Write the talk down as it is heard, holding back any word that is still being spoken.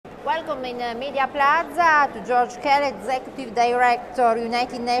Welcome in Media Plaza to Georg Kell, Executive Director,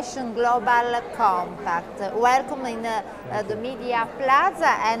 United Nations Global Compact. Welcome in the Media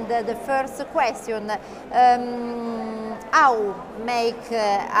Plaza, and the first question, how make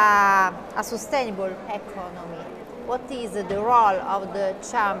a sustainable economy? What is the role of the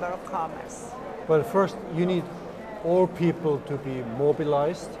Chamber of Commerce? Well, first you need all people to be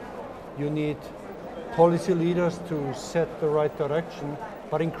mobilized. You need policy leaders to set the right direction,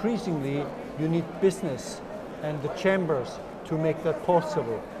 but increasingly you need business and the chambers to make that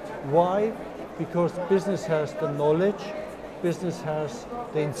possible. Why? Because business has the knowledge, business has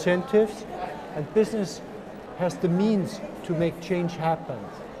the incentives, and business has the means to make change happen.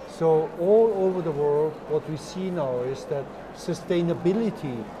 So all over the world, what we see now is that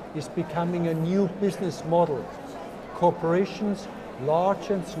sustainability is becoming a new business model. Corporations, large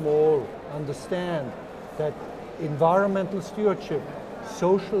and small, understand that environmental stewardship,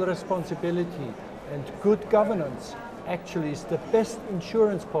 social responsibility, and good governance actually is the best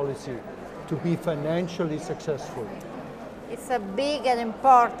insurance policy to be financially successful. It's a big and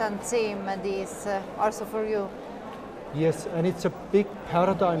important theme, this, also for you. Yes, and it's a big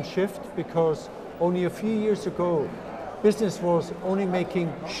paradigm shift, because only a few years ago, business was only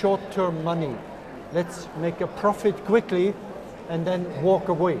making short-term money. Let's make a profit quickly and then walk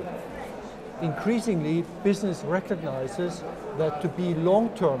away. Increasingly, business recognizes that to be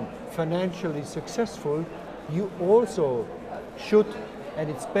long-term financially successful, you also should, and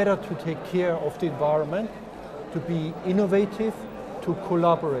it's better to take care of the environment, to be innovative, to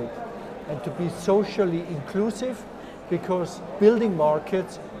collaborate, and to be socially inclusive, because building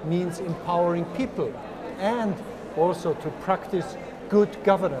markets means empowering people, and also to practice good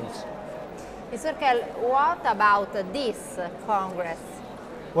governance. Mr. Kell, what about this Congress?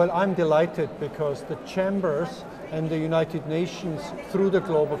 Well, I'm delighted because the chambers and the United Nations through the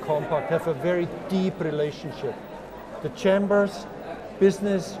Global Compact have a very deep relationship. The chambers,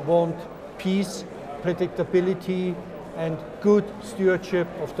 business want peace, predictability, and good stewardship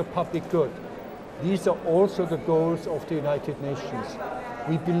of the public good. These are also the goals of the United Nations.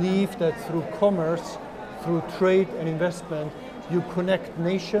 We believe that through commerce, through trade and investment, you connect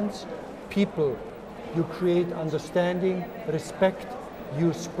nations, people, you create understanding, respect,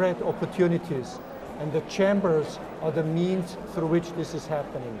 you spread opportunities, and the chambers are the means through which this is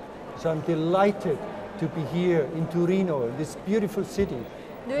happening. So I'm delighted to be here in Torino, in this beautiful city.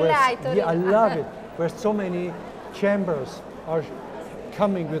 Do you like Torino? Yeah, I love it, where so many chambers are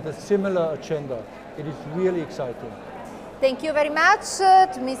coming with a similar agenda. It is really exciting. Thank you very much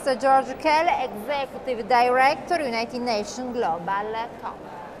to Mr. Georg Kell, Executive Director, United Nations Global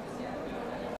Compact.